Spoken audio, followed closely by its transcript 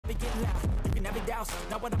house,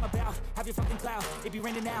 not what I'm about. Have your fucking clout, it be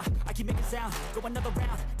raining now. I keep making sound, go another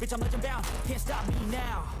round. Bitch, I'm legend bound, can't stop me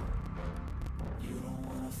now. You don't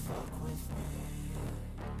wanna fuck with me.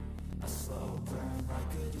 A slow burn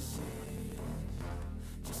like a disease.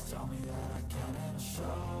 Just tell me that I can and I'll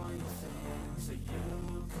show you things that you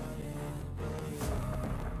couldn't believe.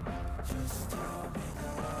 Just tell me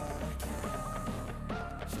that I can.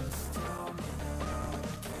 Just tell me that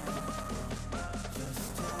I can.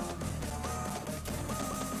 Just tell me that I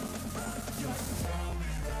can. Just tell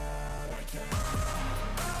me that I can.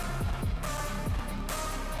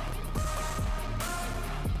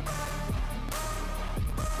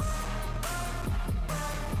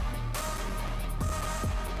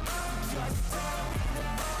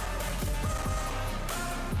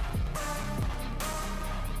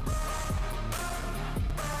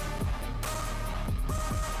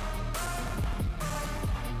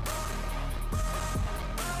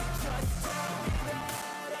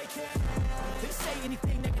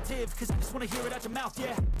 Cause I just wanna hear it out your mouth,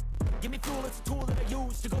 yeah. Give me fuel, it's a tool that I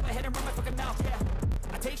use to go ahead and run my fucking mouth, yeah.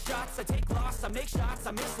 I take shots, I take loss, I make shots,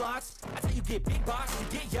 I miss lots. That's how you get big box, you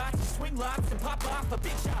get yachts, you swing lots and pop off a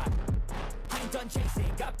big shot. I ain't done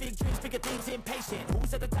chasing, got big dreams, bigger things, impatient.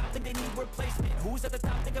 Who's at the top think they need replacement? Who's at the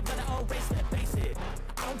top think I'm gonna erase them? Face it,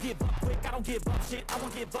 I don't give up quick, I don't give up shit, I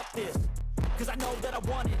won't give up this. Cause I know that I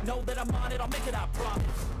want it, know that I'm on it, I'll make it, I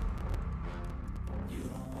promise. You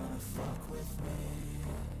don't wanna fuck with me.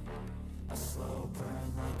 A slow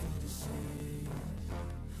burn like a disease.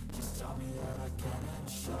 Just tell me that I can and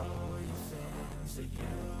show you things that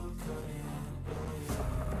you couldn't believe.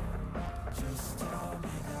 Just tell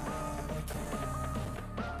me that I can.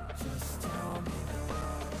 Just tell me that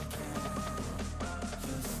I can.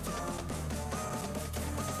 Just tell me that I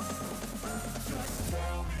can. Just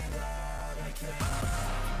tell me that I can.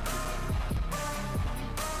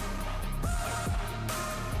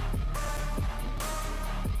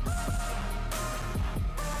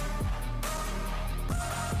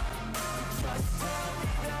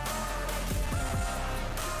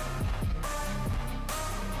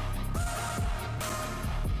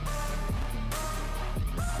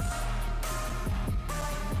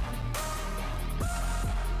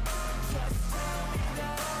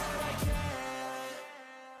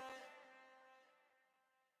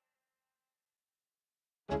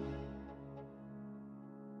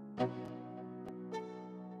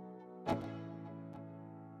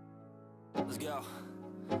 Go,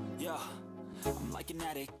 yo, I'm like an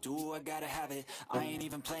addict, do I gotta have it. I ain't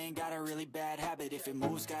even playing, got a really bad habit. If it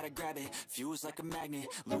moves, gotta grab it, fuse like a magnet.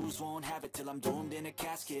 Lose, won't have it till I'm doomed in a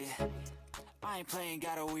casket. I ain't playing,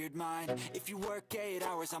 got a weird mind. If you work 8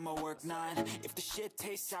 hours, I'ma work 9. If the shit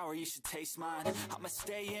tastes sour, you should taste mine. I'ma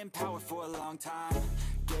stay in power for a long time.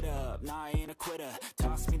 Get up, nah, I ain't a quitter.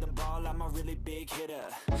 Toss me the ball, I'm a really big hitter.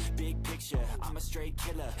 Big picture, I'm a straight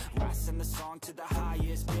killer. Rising the song to the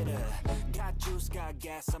highest bidder. Got juice, got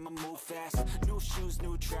gas, I'ma move fast. New shoes,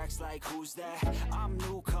 new tracks, like who's that? I'm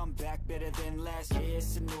new, come back, better than last. Yeah,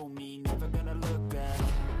 it's a new me, never gonna look back.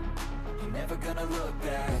 Never gonna look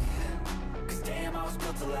back. Cause damn, I was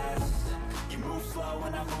built to last. You move slow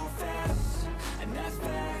and I move fast, and that's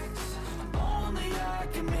facts. Only I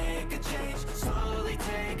can make a change. Slowly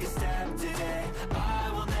take a step today.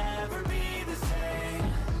 I will never be the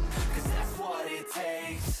same. Cause that's what it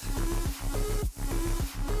takes.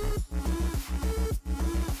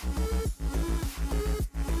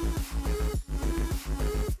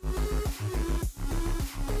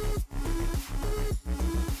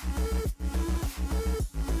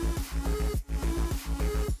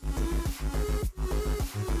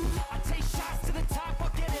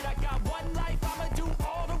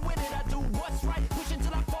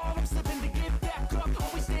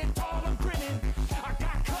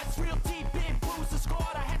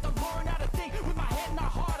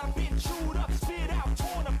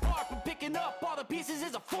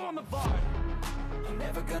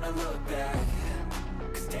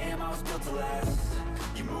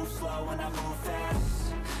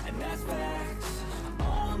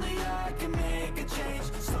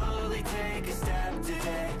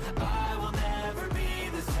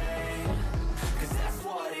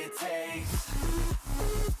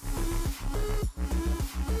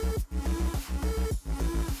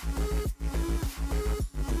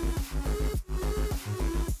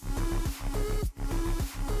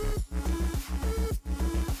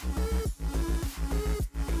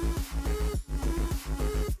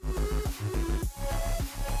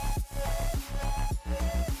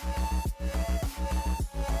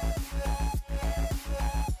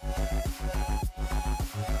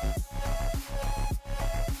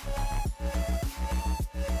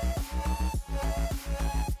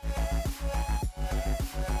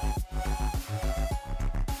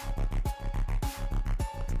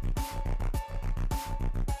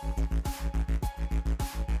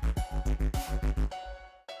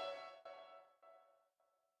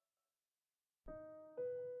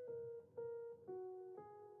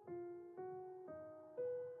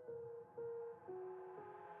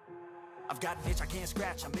 I've got an itch I can't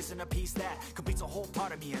scratch, I'm missing a piece that completes a whole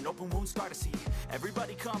part of me, an open wound scar to see.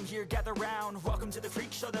 Everybody come here, gather round, welcome to the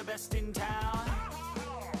freak show, the best in town.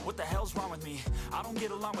 What the hell's wrong with me? I don't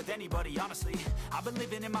get along with anybody, honestly. I've been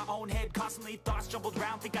living in my own head constantly, thoughts jumbled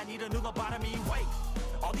around, think I need a new lobotomy. Wait,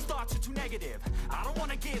 all these thoughts are too negative. I don't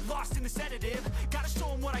wanna get lost in the sedative. Gotta show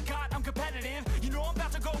them what I got, I'm competitive. You know I'm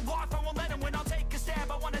about to go off, I won't let them win, I'll take a stab.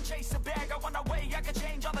 I wanna chase a bag, I wanna weigh, I can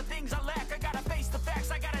change all the things I lack. I gotta face the facts,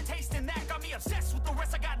 I got a taste in that. Got me obsessed with the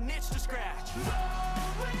rest, I got an itch to scratch. No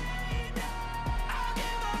way now, I'll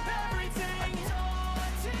give up everything.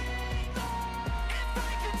 Daunting thought, if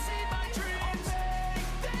I could see my dreams, I'll make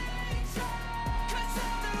things right. 'Cause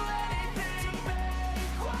I'll do anything to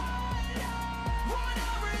make what I want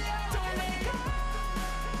a reality.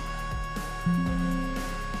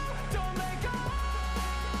 Don't let go.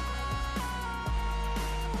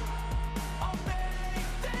 I'll make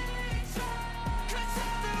things right. 'Cause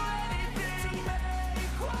I'll do anything to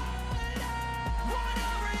make what I want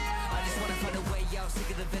a reality. I just wanna find a way out, sick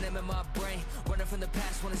of the venom in my brain. Running from the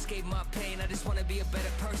past, wanna escape my pain. I just wanna be a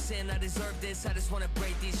better person, I deserve this. I just wanna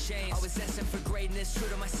break these chains. Always asking for greatness, true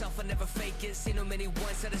to myself, I never fake it. Seen too many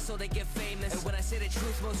once that is so they get famous. And when I say the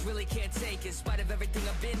truth, most really can't take it. In spite of everything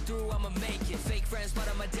I've been through, I'ma make it. Fake friends, but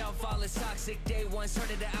on my downfall is toxic. Day one,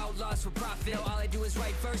 started to outlaws for profit. Now all I do is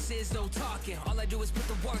write verses, no talking. All I do is put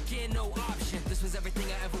the work in, no option. This was everything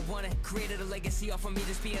I ever wanted. Created a legacy off of me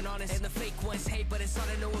just being honest. And the fake ones hate, but it's all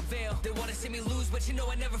to no avail. They wanna see me lose, but you know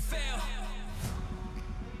I never fail.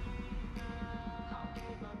 I'll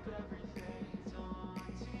give up everything,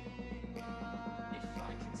 daunting life. If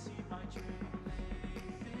I can see my dream, make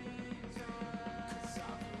things right. 'Cause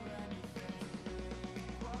I'll do anything,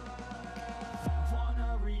 want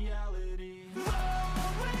a reality. No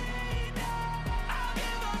way now, I'll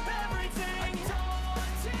give up everything.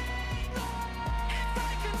 Daunting thought, if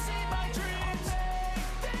I can see my dreams, I'll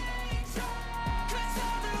make things right. 'Cause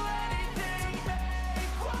I'll do anything to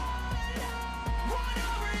make what I want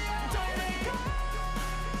a reality. Don't let go.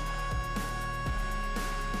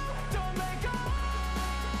 Don't let go.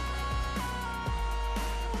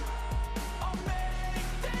 I'll make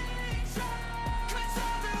things right. 'Cause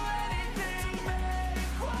I'll do anything to make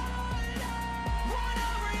what I want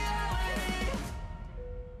a reality.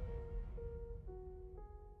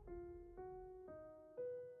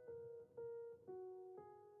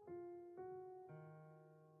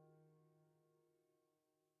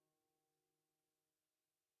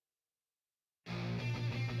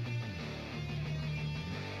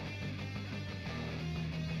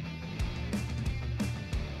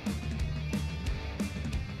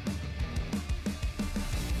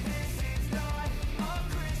 This is not a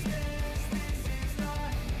Christmas. This is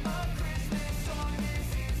not a Christmas song.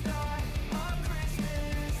 This is not a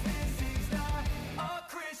Christmas. This is not a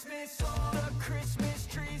Christmas song. The Christmas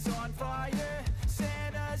tree's on fire.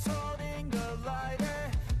 Santa's holding the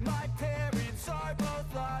lighter. My parents are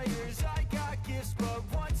both liars. I got gifts but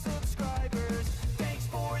one subscribers. Thanks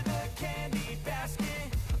for the candy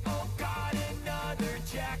basket. Oh, got another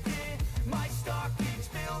jacket. My stocking's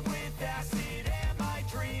filled with acid. Am I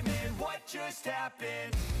dreaming? What just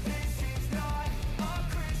happened? This is not a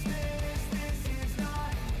Christmas. This is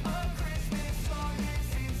not a Christmas song. This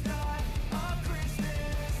is not a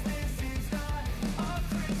Christmas. This is not a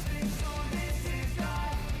Christmas song. This is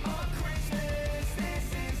not a Christmas. This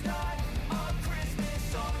is not a Christmas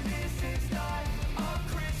song. This is not a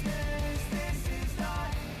Christmas. This is not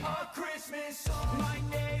a Christmas song. My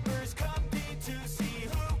neighbors compete to see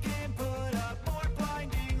who can put up more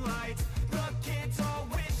blinding lights. The kids all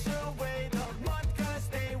wish away the month 'cause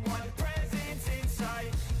they want presents in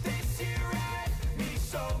sight. This year had me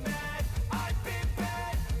so mad. I've been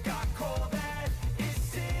bad, got coal that is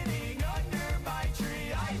sitting under my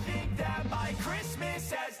tree. I think that my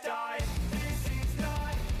Christmas has died. This is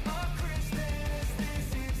not a Christmas. This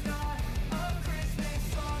is not a Christmas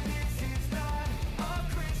song. This is not a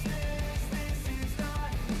Christmas. This is not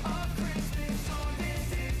a Christmas song. This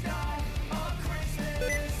is not a Christmas.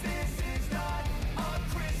 This is not a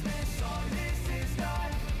Christmas song. This is not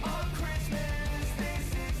a Christmas. This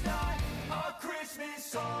is not a Christmas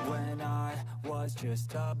song. When I was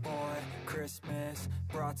just a boy, Christmas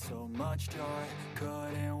brought so much joy.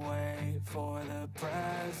 Couldn't wait for the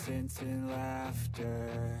presents and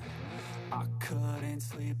laughter. I couldn't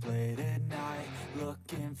sleep late at night,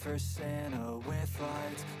 looking for Santa with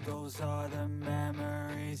lights. Those are the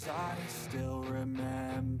memories I still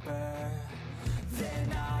remember.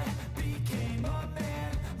 Then I became a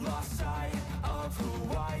man, lost sight of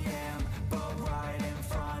who I am. But right in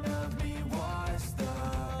front of me was the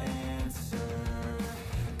answer.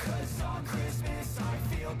 'Cause on Christmas I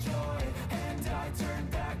feel joy,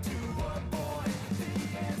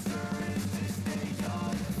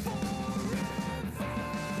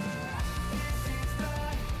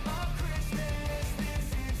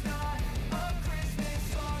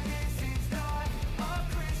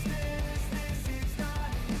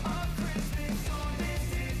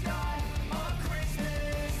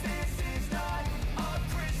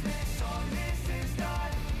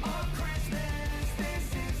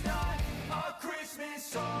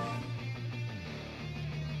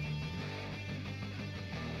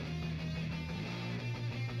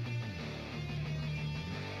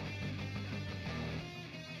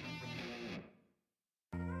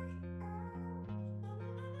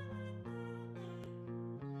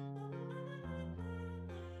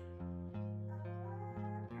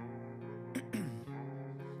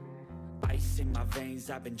 ice in my veins,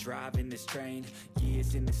 I've been driving this train.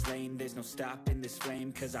 Years in this lane, there's no stopping this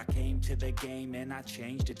flame. Cause I came to the game and I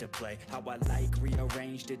changed it to play how I like,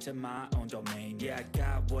 rearranged it to my own domain. Yeah, I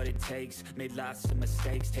got what it takes, made lots of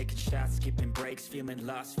mistakes, taking shots, skipping breaks, feeling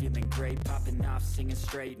lost, feeling great, popping off, singing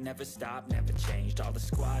straight, never stopped, never changed. All the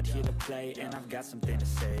squad here to play, and I've got something to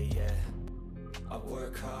say, yeah. I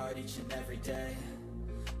work hard each and every day,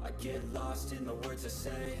 I get lost in the words I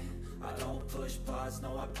say. I don't push pause,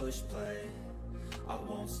 no I push play. I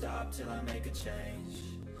won't stop till I make a change.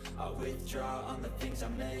 I withdraw on the things I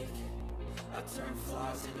make. I turn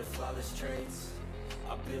flaws into flawless traits.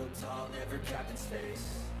 I build tall, never capped in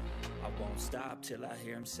space. I won't stop till I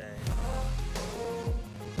hear him say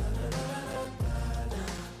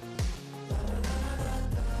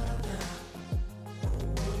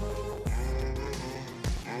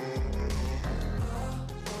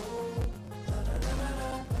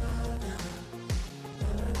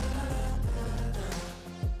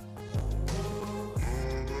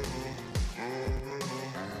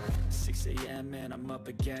 6 a.m. and I'm up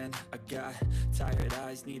again. I got tired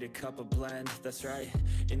eyes, need a cup of blend. That's right,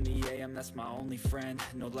 in the AM, that's my only friend.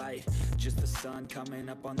 No light, just the sun coming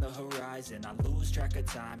up on the horizon. I lose track of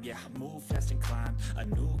time, yeah, I move fast and climb a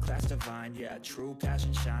new class divine, yeah, true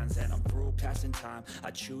passion shines. And I'm through passing time,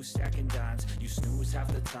 I choose stacking dimes. You snooze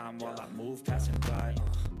half the time while I move passing by.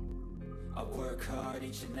 I work hard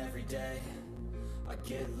each and every day, I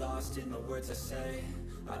get lost in the words I say.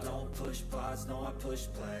 I don't push pause, no I push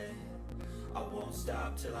play. I won't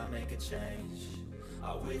stop till I make a change.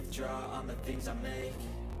 I withdraw on the things I make.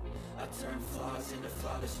 I turn flaws into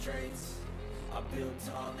flawless traits. I build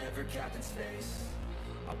tall, never capped in space.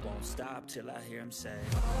 I won't stop till I hear him say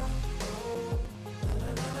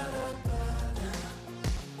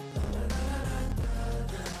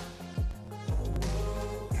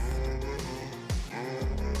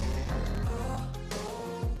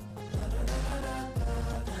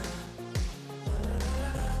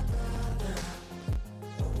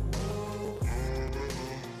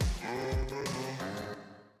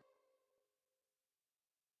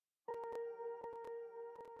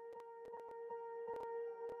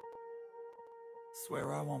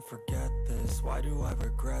 'Swear I won't forget this, why do I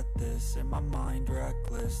regret this? In my mind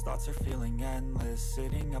reckless, thoughts are feeling endless.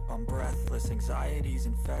 Sitting up I'm breathless, anxiety's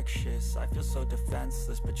infectious. I feel so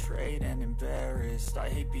defenseless, betrayed and embarrassed. I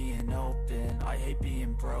hate being open, I hate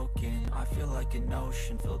being broken. I feel like an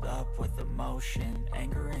ocean filled up with emotion.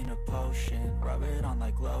 Anger ain't a potion, rub it on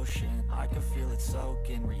like lotion. I can feel it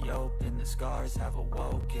soaking, reopen, the scars have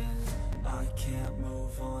awoken. I can't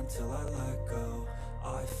move on till I let go.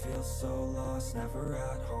 I feel so lost, never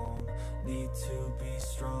at home. Need to be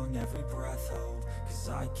strong, every breath hold. Cause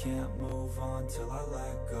I can't move on till I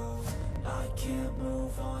let go. I can't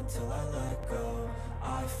move on till I let go.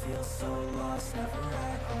 I feel so lost, never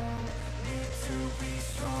at home. Need to be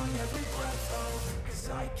strong, every breath hold. Cause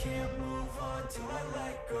I can't move on till I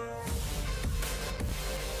let go.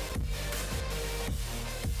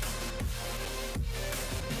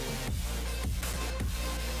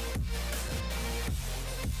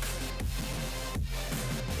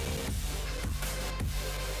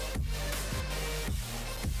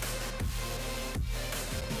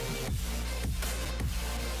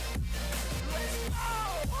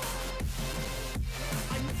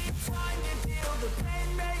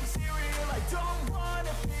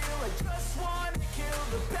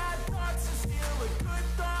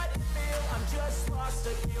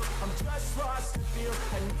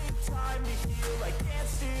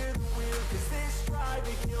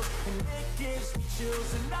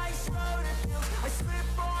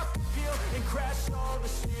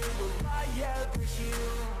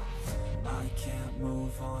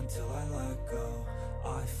 Till I let go.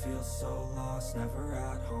 I feel so lost, never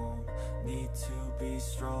at home. Need to be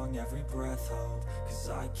strong, every breath hold. Cause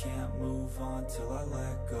I can't move on till I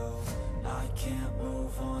let go. I can't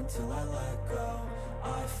move on till I let go.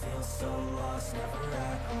 I feel so lost, never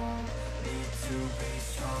at home. Need to be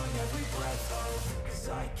strong, every breath hold. Cause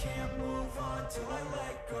I can't move on till I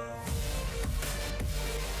let go.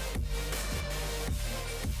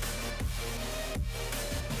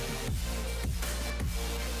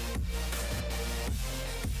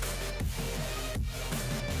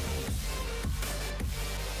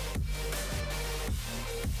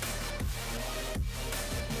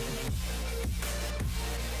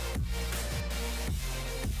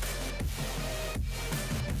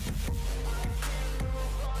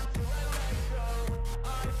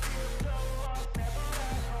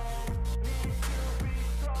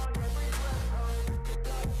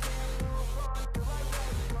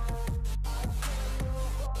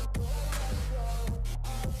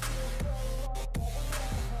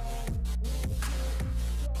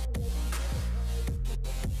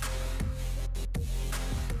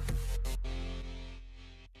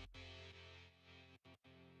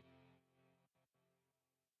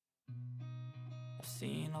 I've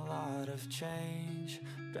seen a lot of change,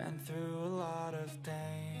 been through a lot of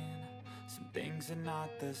pain. Some things are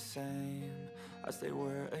not the same as they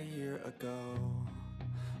were a year ago,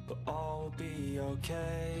 but all will be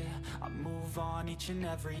okay. I move on each and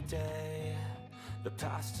every day. The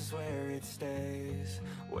past is where it stays,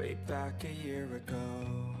 way back a year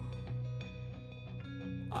ago.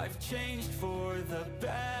 I've changed for the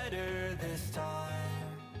better this time.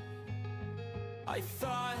 I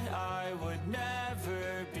thought I would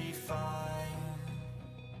never be fine.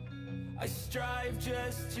 I strive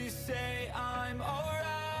just to say I'm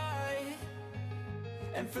alright,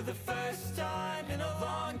 and for the first time in a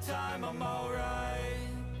long time I'm alright.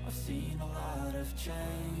 I've seen a lot of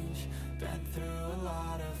change, been through a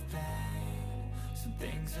lot of pain. Some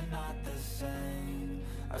things are not the same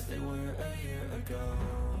as they were a year ago,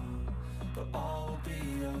 but all will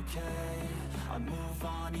be okay. I move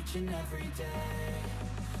on each and every day.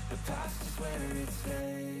 The past is where it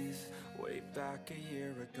stays, way back a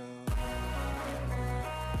year ago.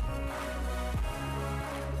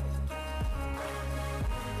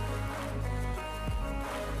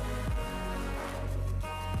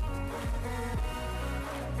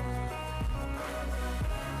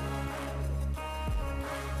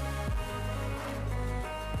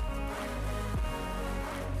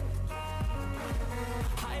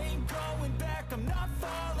 I'm not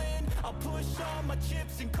falling, I'll push all my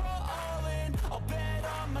chips and call all in. I'll bet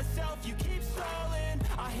on myself, you keep stalling.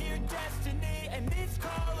 I hear destiny and it's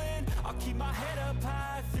calling. I'll keep my head up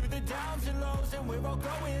high through the downs and lows, and we're all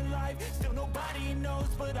going in life. Still nobody knows,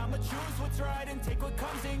 but I'ma choose what's right and take what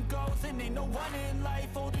comes and goes. And ain't no one in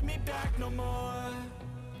life holding me back no more.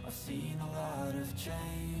 I've seen a lot of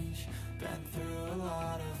change, been through a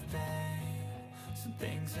lot of pain. Some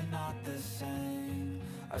things are not the same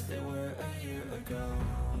as they were a year ago,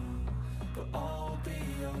 but all will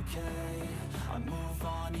be okay. I move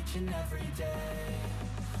on each and every day.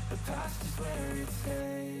 The past is where it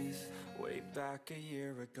stays, way back a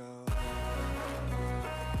year ago.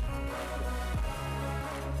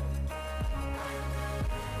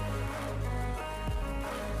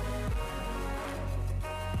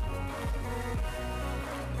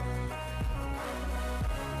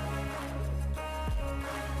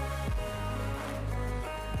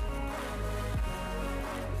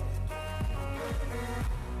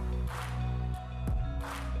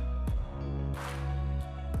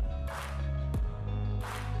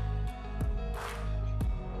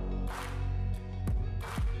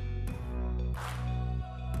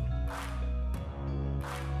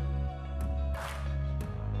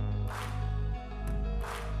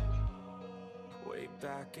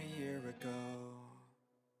 Back a year ago.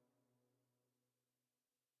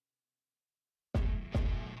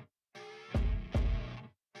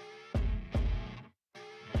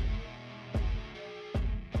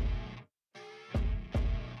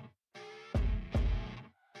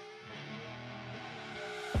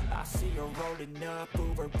 I see her rolling up,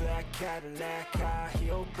 Uber black Cadillac, high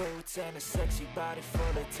heel boots and a sexy body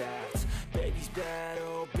full of tats. Baby's bad,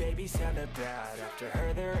 oh baby's hella bad. After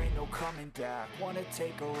her there ain't no coming back. Wanna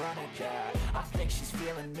take a run at that. I think she's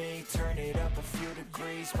feeling me, turn it up a few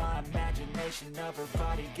degrees. My imagination of her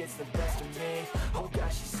body gets the best of me. Oh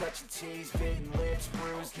gosh, she's such a tease, bitten lips,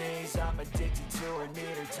 bruised knees. I'm addicted to her,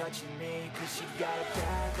 need her touching me, cause she got a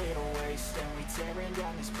bad little waist. And we tearing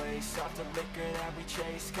down this place, off the liquor that we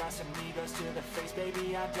chase. Casamigos to the face,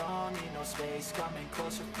 baby I don't need no space. Coming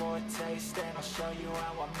closer for a taste, and I'll show you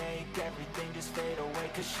how I make everything just fade away.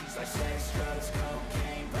 Cause she's like sex, drugs,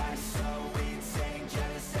 cocaine, body so insane.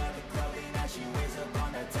 Jealous of the clothing that she wears up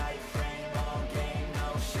on a tight frame. Long game,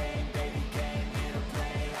 no shame, baby came here to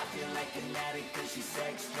play. I feel like an addict cause she's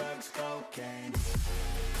sex, drugs, cocaine.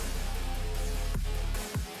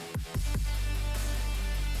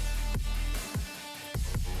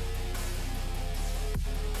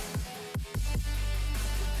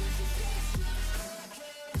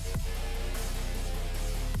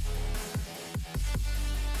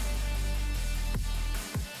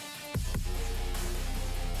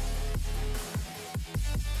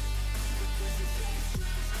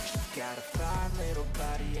 Got a fine little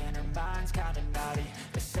body and her mind's kinda naughty.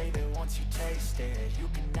 They say that once you taste it, you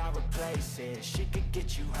cannot replace it. She could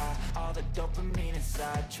get you high, all the dopamine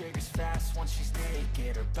inside triggers fast once she's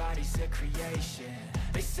naked. Her body's a creation.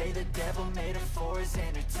 They say the devil made her for his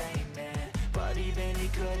entertainment, but even he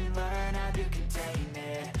couldn't learn how to contain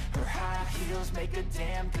it. Her high heels make a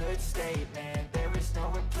damn good statement. There is no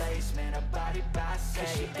replacement, a body by Satan.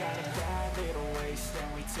 Cause she got a bad little waist, and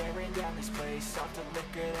we tearing down this place. Off the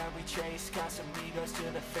liquor that we chase, Casamigos to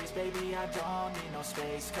the face. Baby, I don't need no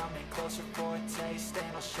space. Coming closer for a taste,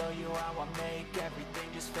 and I'll I'll show you how I make everything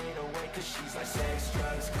just fade away. Cause she's like sex,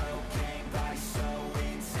 drugs, cocaine, body so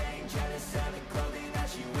insane. Jealous of the clothing that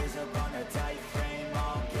she wears up on her tight frame.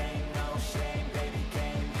 All game, no shame, baby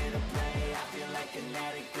came here to play. I feel like an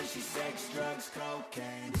addict cause she's sex, drugs,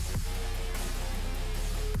 cocaine.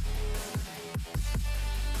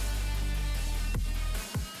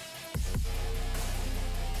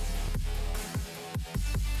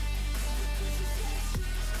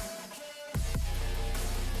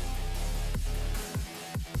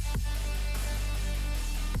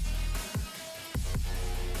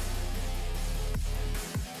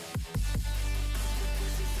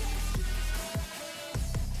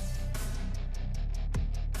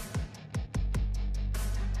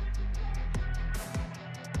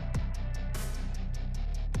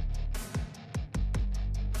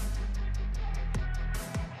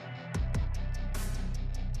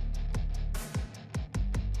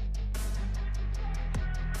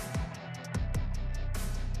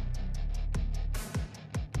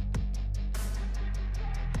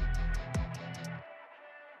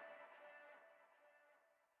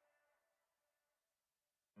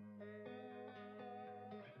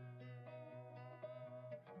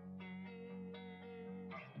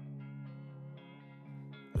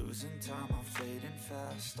 Losing time, I'm fading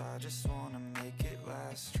fast. I just wanna make it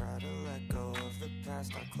last. Try to let go of the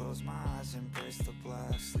past. I close my eyes, embrace the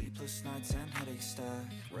blast. Sleepless nights and headache stack.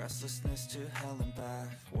 Restlessness to hell and back.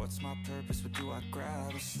 What's my purpose? What do I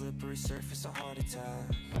grab? A slippery surface, a heart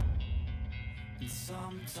attack. And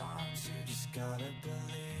sometimes you just gotta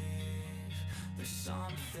believe there's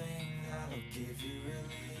something that'll give you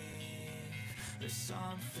relief. There's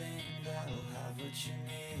something that'll have what you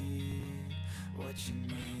need, what you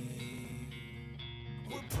need.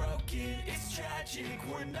 We're broken, it's tragic,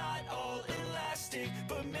 we're not all elastic,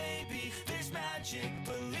 but maybe there's magic.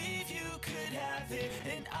 Believe you could have it.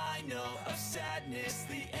 And I know of sadness,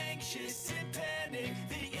 the anxious and panic,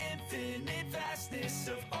 the infinite vastness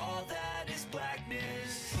of all that is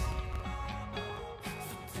blackness.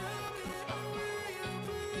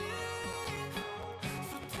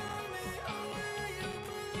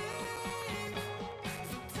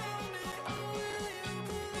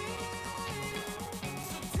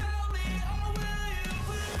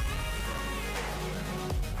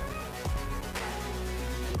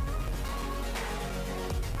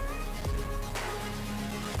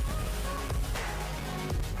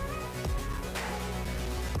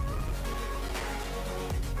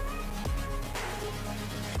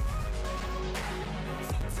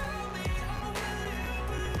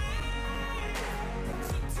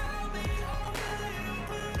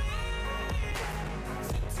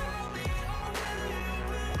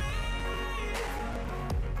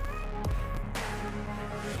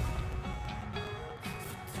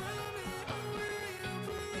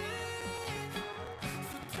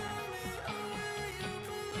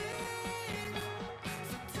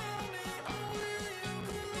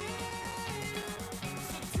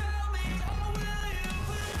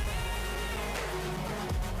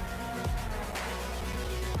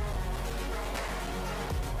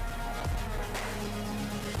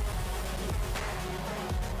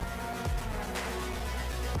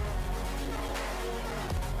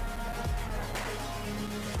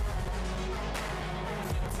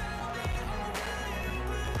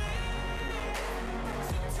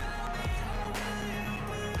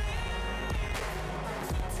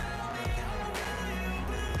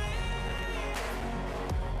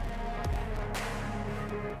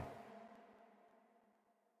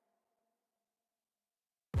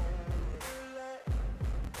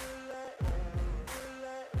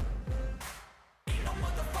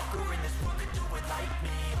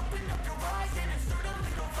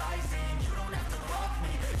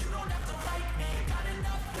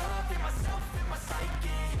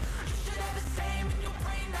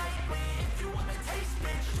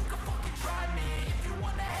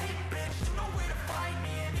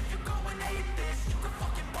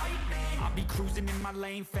 In my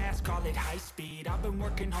lane fast, call it high speed. I've been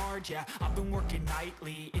working hard, yeah, I've been working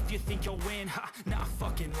nightly. If you think you'll win, ha, not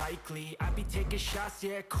fucking likely. I be taking shots,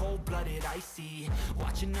 yeah, cold-blooded, icy.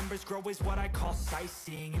 Watching numbers grow is what I call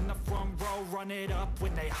sightseeing. In the front row, run it up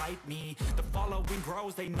when they hype me. The following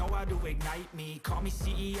grows, they know how to ignite me. Call me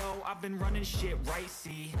CEO, I've been running shit right,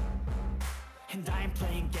 see. And I ain't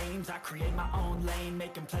playing games, I create my own lane,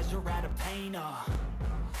 making pleasure out of pain,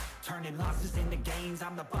 turning losses into gains.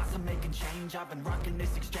 I'm the boss, I'm making change. I've been rocking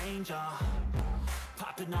this exchange,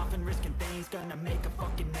 popping off and risking things. Gonna make a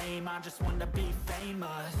fucking name, I just wanna be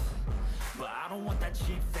famous. But I don't want that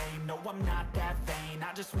cheap fame, no I'm not that vain.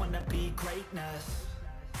 I just wanna be greatness.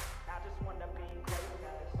 I just wanna be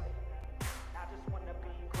greatness.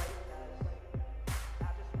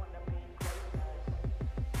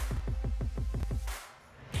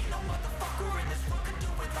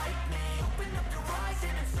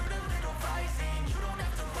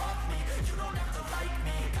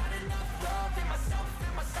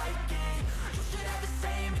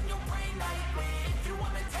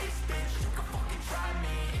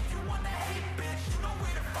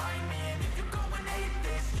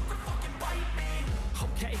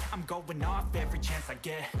 I'm going off every chance I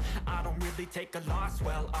get. I don't really take a loss,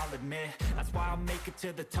 well, I'll admit. That's why I'll make it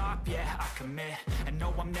to the top, yeah, I commit. And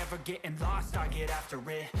no, I'm never getting lost, I get after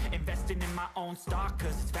it. Investing in my own stock,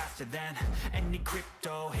 cause it's faster than any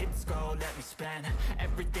crypto hits go, let me spend.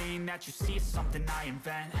 Everything that you see is something I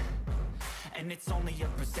invent. And it's only a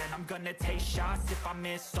percent. I'm gonna take shots. If I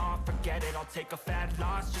miss all, forget it. I'll take a fat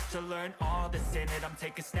loss just to learn all that's in it. I'm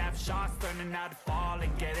taking snapshots, learning how to fall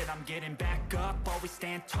and get it. I'm getting back up, always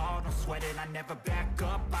stand tall, don't sweat it. I never back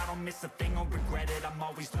up, I don't miss a thing or regret it. I'm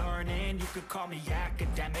always learning, you could call me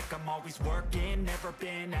academic. I'm always working, never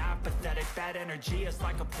been apathetic. Bad energy is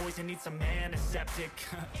like a poison, need some antiseptic.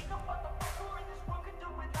 Ain't no motherfucker in this world can do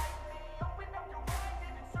it like me. Open up your eyes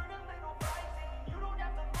and insert a little rising. You don't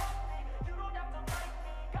have to love me, you don't have to like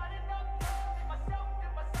me. Got enough love in myself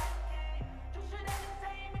and my psyche. You should have the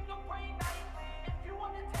same in your brain nightly. If you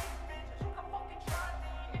wanna take bitch, you can fucking try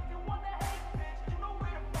me. If you wanna hate bitch, you know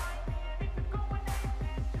where to find me. And if you're going hate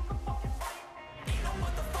bitch, you can fucking fight me. Ain't no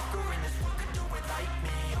motherfucker in this world can do it like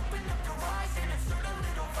me. Open up your eyes and insert a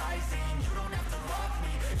little rising. You don't have to love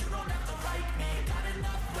me, you don't have to like me. Got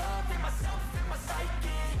enough love in myself and my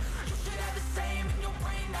psyche. You should have the same in your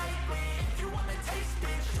brain nightly. If you wanna taste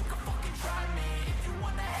bitch, you can fucking try me. If you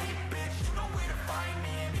wanna hate bitch, you know where to find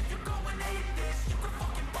me. And if you're going hate this, you can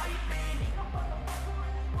fucking bite me. Ain't no motherfucker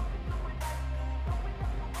in this world can do it like me. Open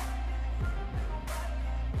up your eyes and insert a little rising. You don't have to love me, you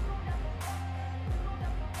don't have to like me. Got enough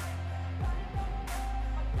love in myself and my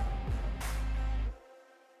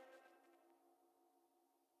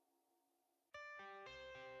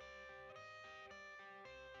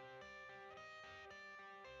psyche.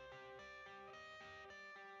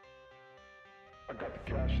 I got the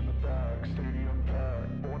cash in the bag, stadium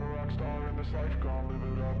packed. Born a rock star in this life, gon' live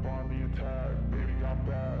it up on the attack. Baby, I'm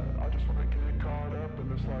bad, I just wanna get caught up in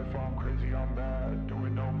this life. I'm crazy, I'm mad,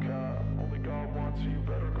 doing no cap. Only God wants you,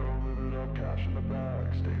 better go live it up. Cash in the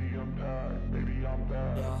bag, stadium packed. Baby, I'm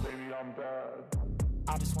bad, baby, I'm bad.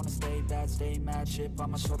 I just wanna stay bad, stay mad. Chip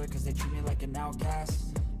on my shoulder cause they treat me like an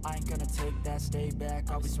outcast. I ain't gonna take that, stay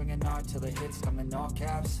back. I'll be swinging hard till the hits come in all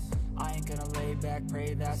caps. I ain't gonna lay back,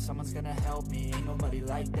 pray that someone's gonna help me. Ain't nobody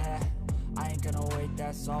like that. I ain't gonna wait,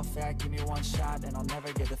 that's all fact. Give me one shot and I'll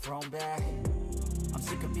never get the throne back. I'm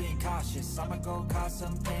sick of being cautious. I'ma go cause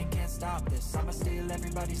something, can't stop this. I'ma steal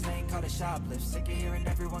everybody's lane, call it shoplift. Sick of hearing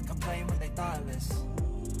everyone complain when they thoughtless.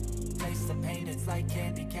 Taste the pain, it's like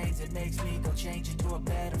candy canes. It makes me go change into a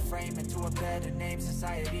better frame, into a better name.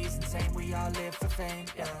 Society's insane, we all live for fame,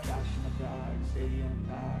 yeah. Cash in the bag, stadium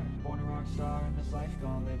packed. Born a rock star in this life,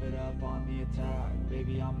 gon' live it up on the attack.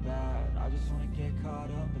 Baby, I'm bad, I just wanna get caught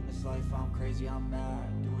up in this life. I'm crazy, I'm mad,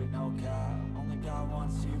 do it no cap. Only God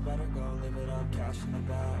wants you, better go live it up. Cash in the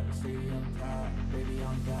bag, stadium packed. Baby,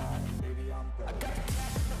 I'm bad, baby, I'm bad. I got the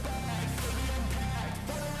cash in the bag, stadium packed.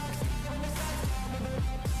 Born a rock star in this life, gon' live it up.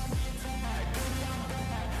 Baby, I'm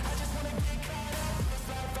bad, I just wanna get caught up in this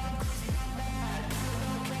life. I'm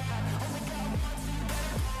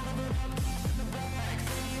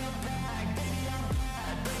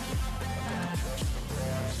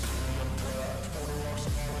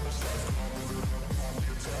I'm mad,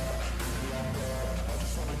 do it no cap. Only God wants you,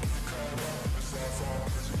 better go live it up. Cash in the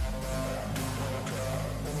bag, stadium packed. Baby, I'm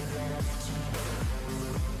bad, baby, I'm bad. I got the cash in the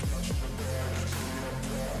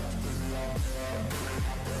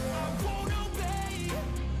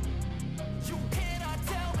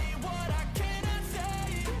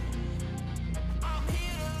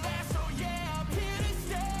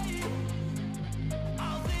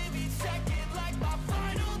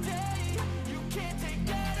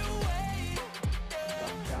stadium packed.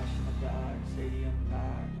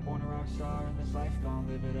 Born a rock star in this life, gon'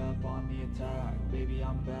 live it up on the attack. Baby,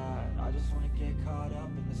 I'm bad, I just wanna get caught up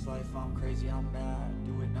in this life. I'm crazy, I'm mad,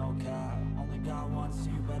 do it no cap. Only God wants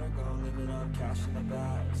you, better go live it up. Cash in the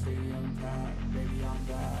bag, stadium packed. Baby, I'm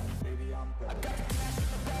bad, baby, I'm bad.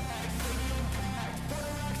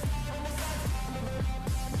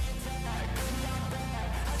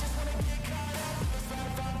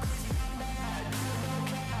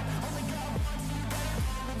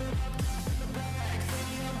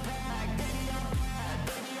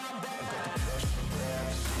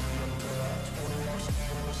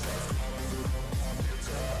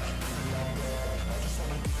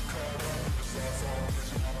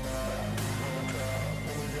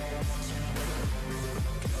 Only God wants you, better go live it up.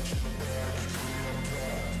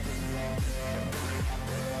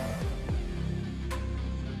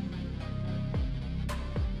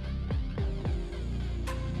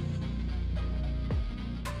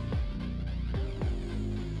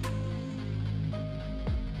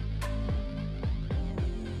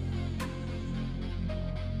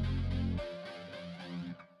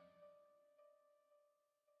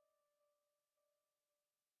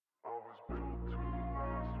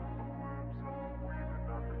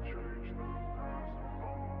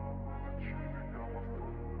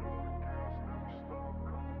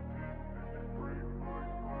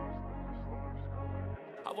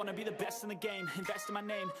 I wanna be the best in the game, invest in my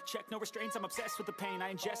name. Check no restraints, I'm obsessed with the pain.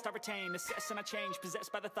 I ingest, I retain, assess and I change. Possessed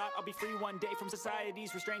by the thought I'll be free one day from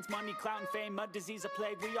society's restraints. Money, clout and fame, a disease, a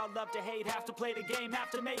plague. We all love to hate, have to play the game,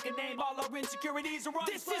 have to make a name. All our insecurities are on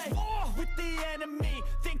display. This is war with the enemy,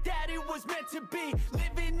 think that it was meant to be.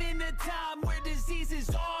 Living in a time where disease is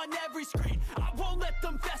on every screen. I won't let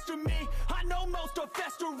them fester me, I know most are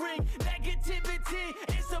festering. Negativity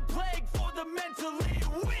is a plague for the mentally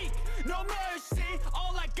weak. No mercy,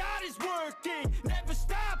 all I got is working. Never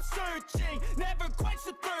stop searching, never quench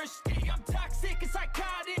the thirsty. I'm toxic and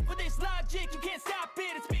psychotic, with this logic you can't stop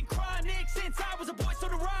it. It's been chronic since I was a boy, so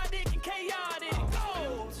neurotic and chaotic.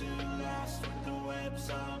 Go to last with the webs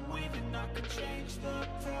I'm weaving. I could change the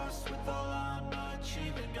past with all I'm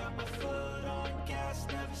achieving. Got my foot on gas,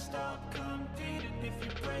 never stop competing. If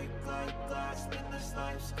you break like glass, then this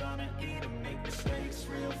life's gonna eat 'em. Make mistakes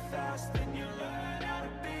real fast, then you learn how to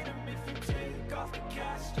beat 'em. If you take off the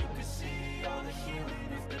cast, you can see all the healing.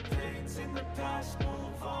 If the pain's in the past,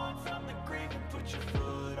 move on from the grave and put your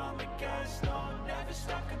foot on the gas. No, never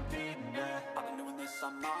stop competing, yeah. I've been doing this,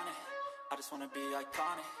 I'm on it. I just wanna be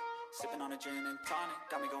iconic. Sipping on a gin and tonic,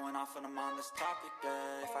 got me going off when I'm on this topic,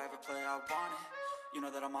 yeah. If I ever play, I want it. You know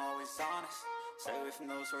that I'm always honest. Stay away from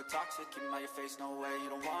those who are toxic. Keep them out your face, no way, you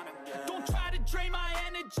don't want them, yeah. Don't try to drain my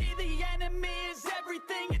energy. The enemy is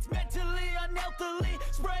everything. It's mentally, unhealthily,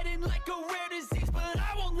 spreading like a rare disease. But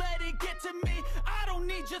I won't let it get to me. I don't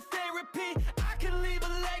need your therapy. I can leave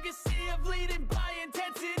a legacy of leading by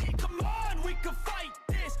intensity. Come on, we can fight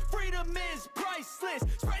this. Freedom is priceless.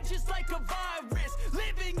 Spread just like a virus.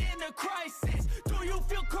 Living in a crisis. Do you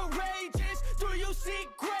feel courageous? Do you seek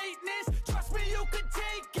greatness? Trust me, you can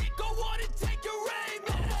take it. Go on and take your aim.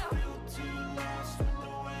 I'm built to last with the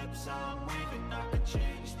webs I'm weaving. I could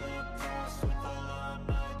change the past with all I'm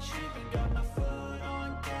achieving. Got my foot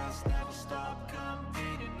on gas, never stop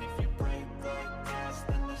competing. If you break like glass,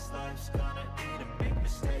 then this life's gonna eat 'em. Make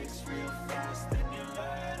mistakes real fast, then you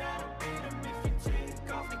learn how to beat 'em. If you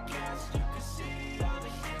take off the gas, you can see all the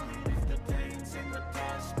healing. If the pain's in the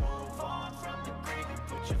past, move on from the grave and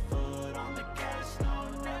put your foot on the gas. No,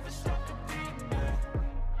 never stop competing, yeah.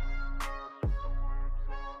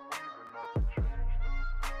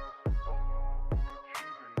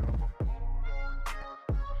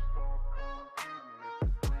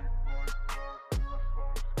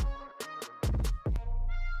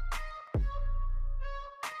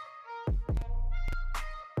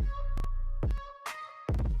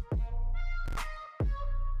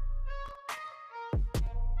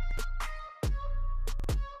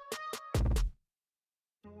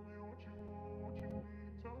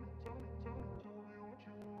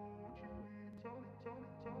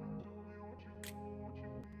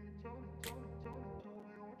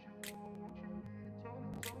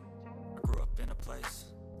 I grew up in a place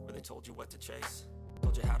where they told you what to chase,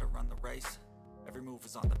 told you how to run the race. Every move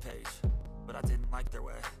was on the page, but I didn't like their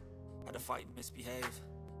way. Had to fight and misbehave,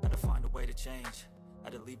 had to find a way to change,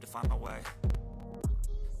 had to leave to find my way.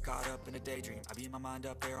 Caught up in a daydream, I beat my mind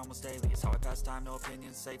up there almost daily. It's how I pass time, no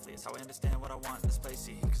opinions safely. It's how I understand what I want in this place,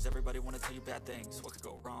 see. Cause everybody wanna tell you bad things, what could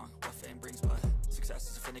go wrong, what fame brings. But success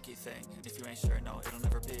is a finicky thing, and if you ain't sure, no, it'll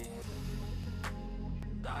never be.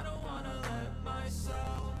 I don't wanna let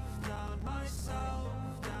myself down,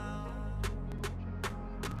 myself down.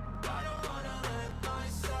 I don't wanna let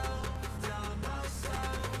myself down,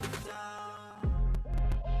 myself down.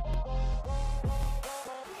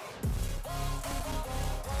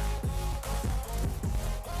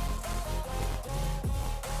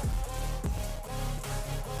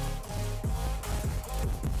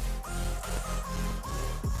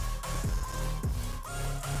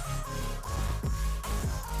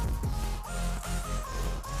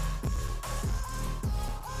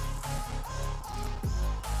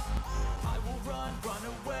 Run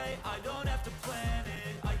away, I don't have to plan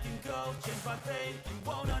it. I can go, change my fate, you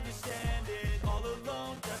won't understand it. All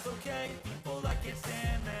alone, that's okay, people I can't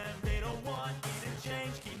stand them. They don't want me to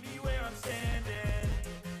change, keep me where I'm standing.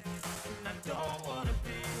 And I don't wanna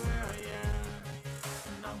be where I am.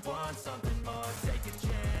 And I want something more, take a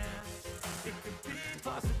chance. It could be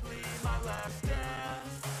possibly my last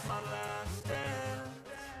dance, my last dance.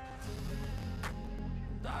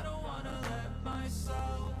 I don't wanna let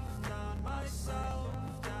myself down, myself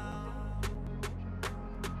down.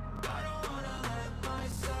 I don't wanna let myself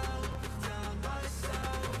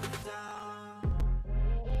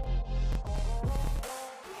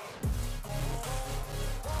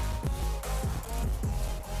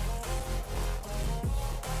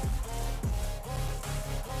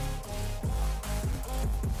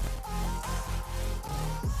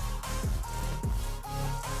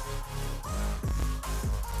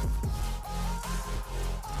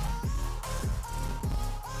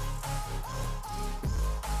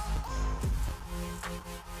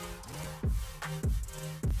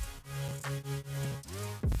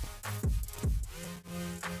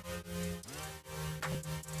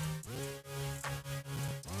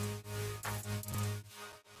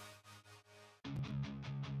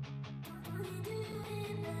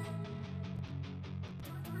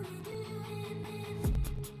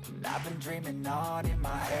I've been dreaming on in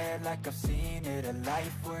my head like I've seen it. A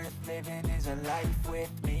life worth living is a life with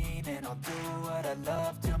meaning. I'll do what I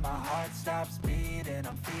love till my heart stops beating.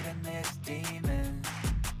 I'm feeding this demon.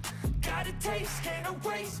 Got a taste, can't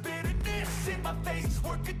erase bitterness in my face.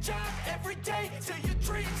 Work a job every day till your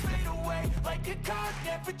dreams fade away. Like a card,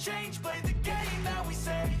 never change, play the game that we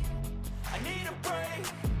say. I need a break.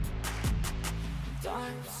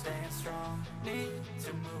 I'm staying strong, need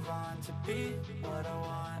to move on to be what I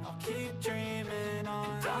want. I'll keep dreaming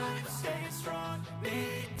on. I'm staying strong,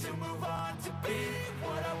 need to move on to be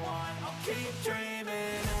what I want. I'll keep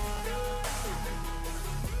dreaming on.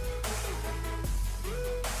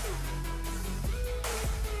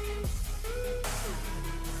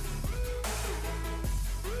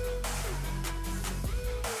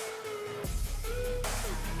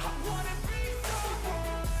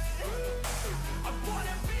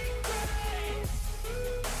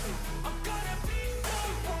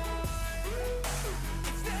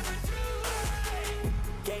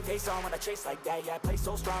 Face on when I chase like that, yeah, I play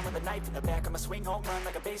so strong with a knife in the back. I'ma swing home run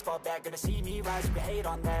like a baseball bat. Gonna see me rise, you can hate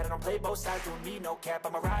on that. I don't play both sides, doing me no cap.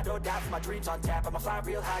 I'ma ride or die for my dreams on tap. I'ma fly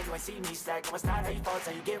real high, you ain't see me stack. No, it's not how you fall, it's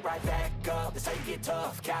how you get right back up. That's how you get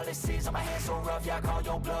tough. Calluses on my hands so rough, yeah, I call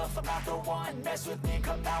your bluff. I'm not the one, mess with me,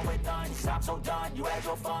 come out with none. Cause I'm so done, you had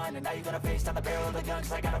your fun. And now you're gonna face down the barrel of the gun.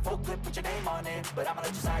 Cause I got a full clip, put your name on it. But I'ma let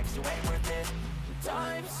you slide cause you ain't worth it.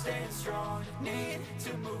 I'm staying strong, need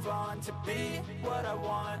to move on to be what I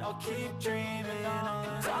want. I'll keep dreaming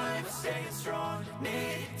on. I'm staying strong,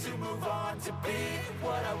 need to move on to be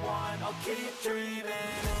what I want. I'll keep dreaming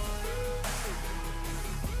on.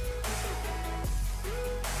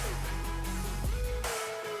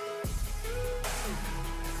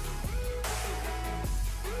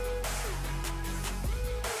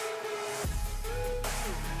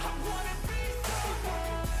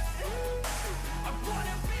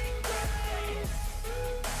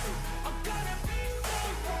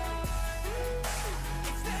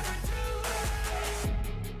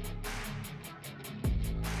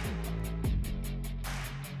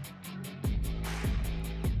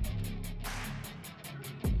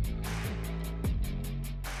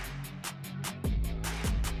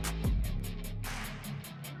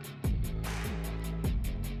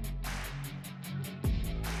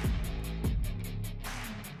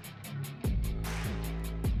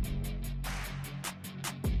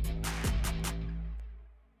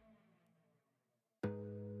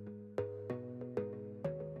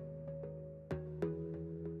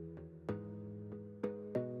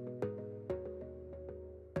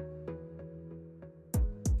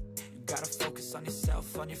 Gotta focus on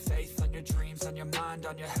yourself, on your faith, on your dreams, on your mind,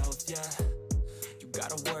 on your health, yeah. You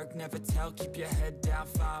gotta work, never tell, keep your head down,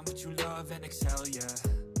 find what you love and excel, yeah.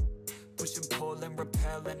 Push and pull and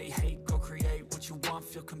repel any hate, go create what you want,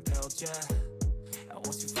 feel compelled, yeah. And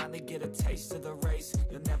once you finally get a taste of the race,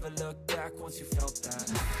 you'll never look back once you felt that.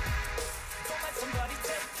 Don't let somebody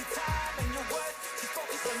take your time and your worth, just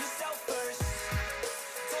focus on yourself first.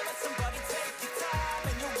 Don't let somebody take your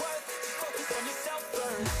time and your worth, just focus on yourself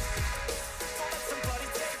first.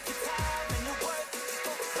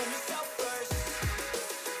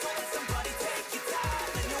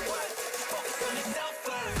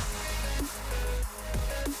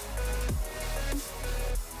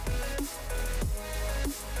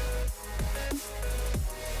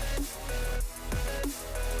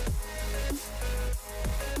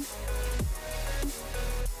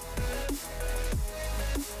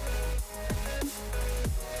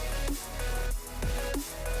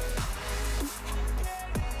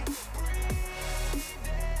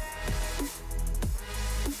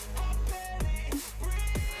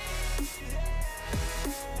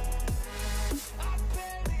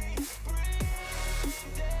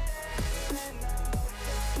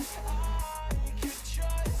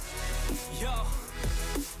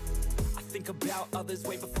 About others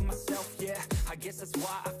way before myself, yeah. I guess that's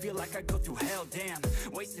why I feel like I go through hell, damn.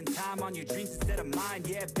 Wasting time on your dreams instead of mine,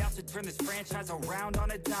 yeah. About to turn this franchise around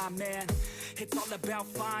on a dime, man. It's all about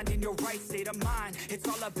finding your right state of mind. It's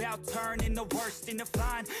all about turning the worst into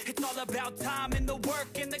fine. It's all about time and the work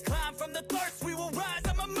and the climb. From the thirst we will rise,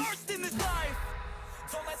 I'm immersed in this life.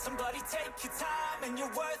 Don't let somebody take your time and your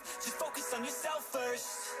worth, just focus on yourself first.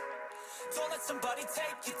 Don't let somebody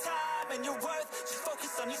take your time and your worth, just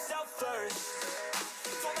focus on yourself first.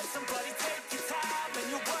 Don't let somebody take your time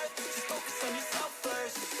and your worth, just focus on yourself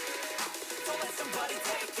first. Don't let somebody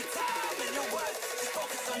take your time and your worth, just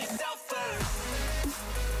focus on yourself first.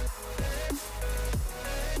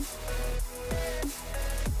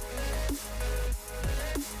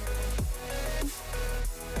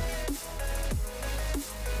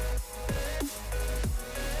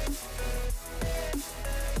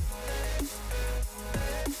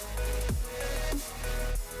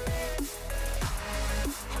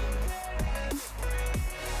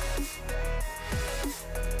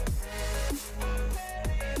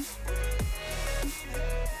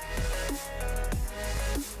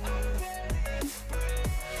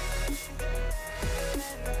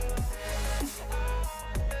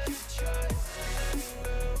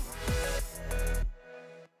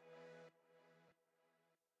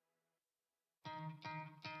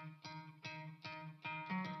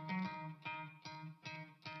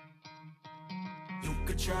 You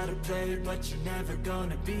could try to play, but you're never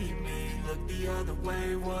gonna beat me. Look the other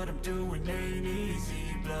way, what I'm doing ain't easy.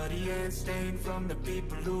 Bloody hands stained from the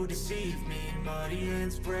people who deceive me. Muddy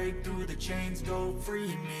hands break through the chains, go free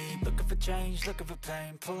me. Looking for change, looking for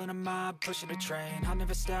pain, pulling a mob, pushing a train. I'll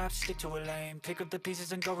never stop, stick to a lane, pick up the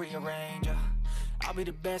pieces and go rearrange. I'll be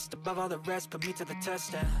the best above all the rest, put me to the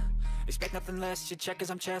test and expect nothing less. You check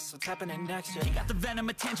as I'm chess, what's happening next? Yeah. He got the venom,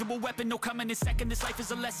 a tangible weapon, no coming in second. This life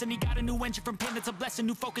is a lesson. He got a new engine from pain, that's a blessing.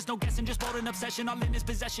 New focus, no guessing, just bold and obsession. All in his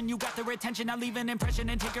possession, you got their attention. I'll leave an impression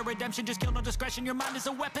and take a redemption. Just kill, no discretion. Your mind is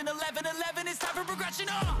a weapon. 11-11, it's time for progression.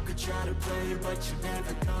 You could try to play, but you're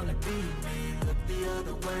never gonna beat me. Look the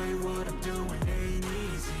other way, what I'm doing ain't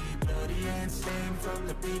easy. Bloody hands stained from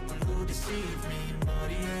the people who deceive me.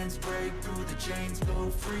 Muddy hands break through the chains, go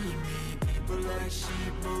free me. People like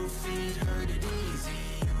sheep move feet, hurt it easy.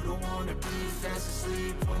 You don't wanna be fast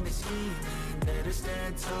asleep when they scheming. Better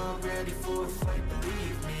stand tall, ready for a fight,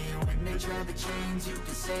 believe me. When they try the chains, you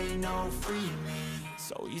can say no, free me.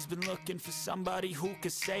 So he's been looking for somebody who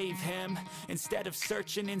could save him, instead of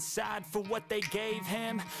searching inside for what they gave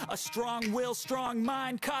him. A strong will, strong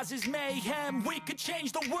mind causes mayhem. We could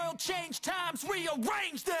change the world, change times,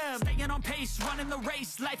 rearrange them. Staying on pace, running the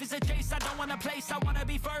race. Life is a chase, I don't want a place. I wanna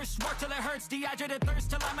be first, work till it hurts. Dehydrated thirst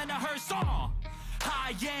till I'm in a hearse.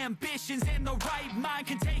 High ambitions in the right mind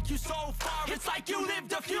can take you so far. It's like you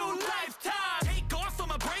lived a few lifetimes. Take off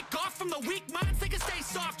from a break off from the weak minds. They can stay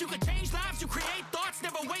soft. You can change lives. You create thoughts.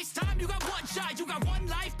 Never waste time. You got one shot. You got one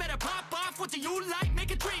life. Better pop off. What do you like?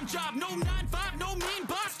 Make a dream job. No 9-5. No mean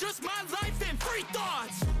boss. Just my life and free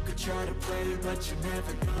thoughts. You could try to play, but you're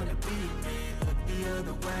never gonna beat me. Look the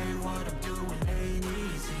other way. What I'm doing ain't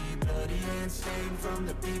easy. Bloody hands stained from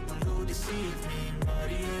the people who deceive me.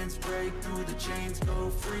 Muddy hands break through the chains, go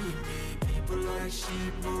free me. People like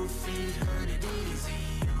sheep move feet, hurt it easy.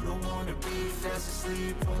 You don't wanna be fast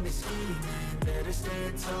asleep when they scheming. Better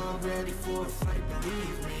stand tall, ready for a fight,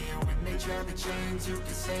 believe me. When they try the chains, you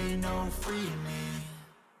can say no, free me.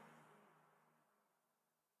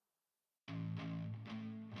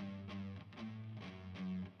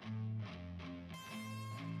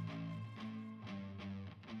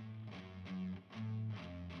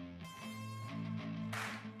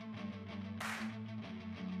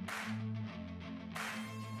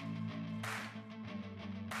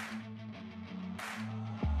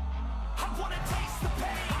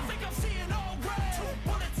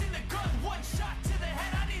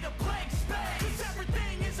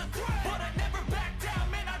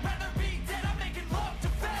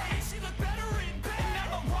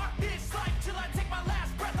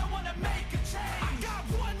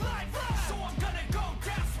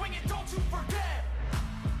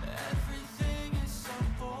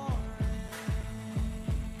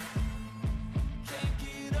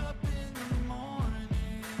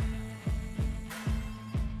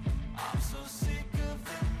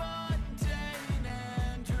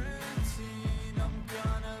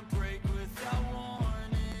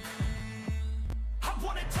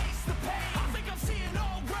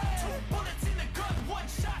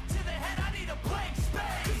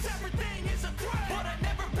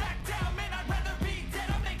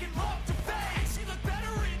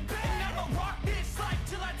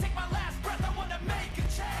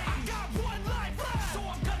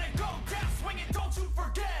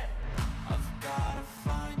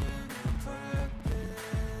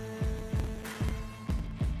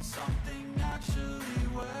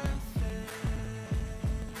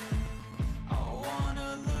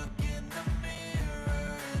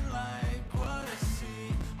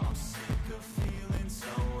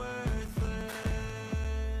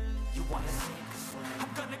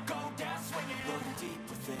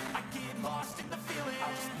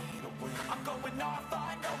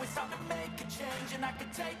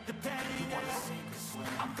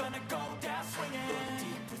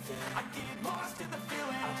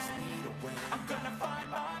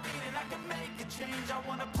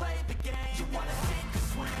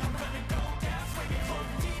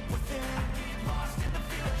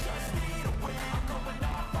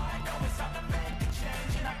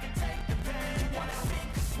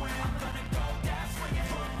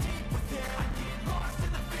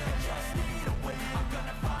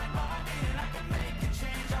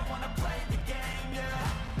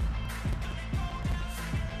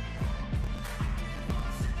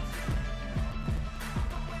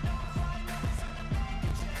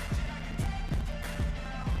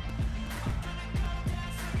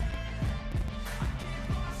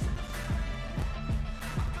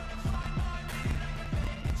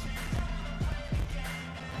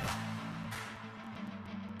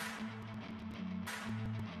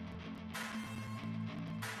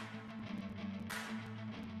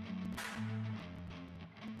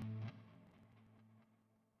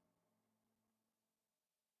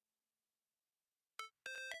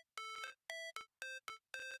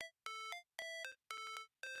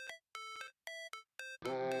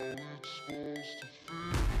 Never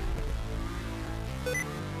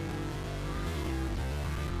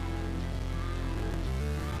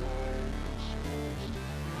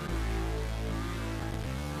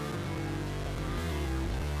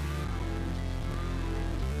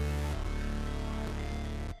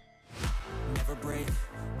break,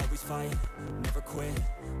 always fight, never quit,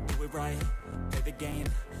 do it right, play the game,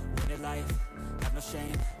 win it life, have no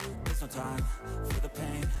shame, there's no time, feel the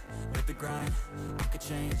pain, live the grind, I could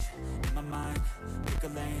change, in my mind, pick a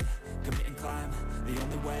lane, commit and climb, the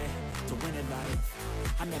only way to win it life,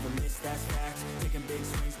 I never miss, that's fact, taking big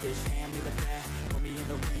swings, bitch, hand me the bat, put me in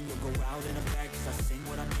the ring, you'll go out in a bag, cause I sing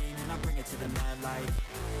what I mean, and I bring it to the mad light,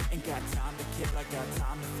 ain't got time to kill, I got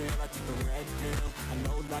time to feel, I took the red pill, I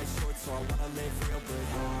know life's short, so I wanna live real, but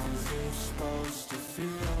how's it supposed to feel?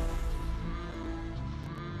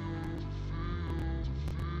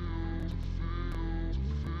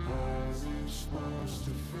 How's it supposed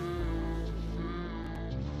to feel?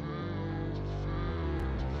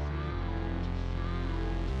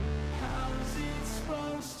 How's it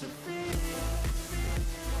supposed to feel?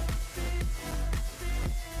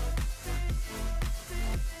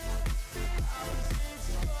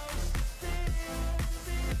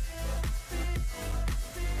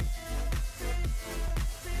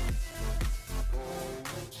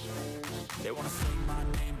 They wanna sing my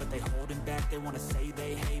name, but they holding back. They wanna say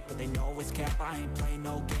they hate, but they know it's cap. I ain't play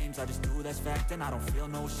no games, I just do that's fact. And I don't feel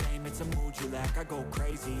no shame, it's a mood you lack. I go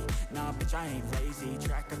crazy, nah bitch I ain't lazy.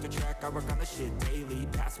 Track after track, I work on the shit daily.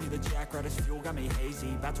 Pass me the jack, right as fuel, got me hazy.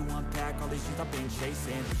 About to unpack all these things I've been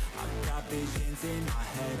chasing. I've got visions in my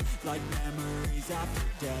head, like memories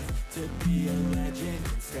after death. To be a legend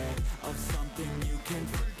instead of something you can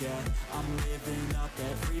forget. I'm living up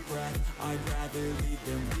every breath, I'd rather lead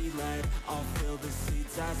than be led. I'll fill the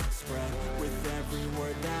seats as I spread with every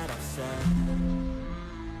word that I've said.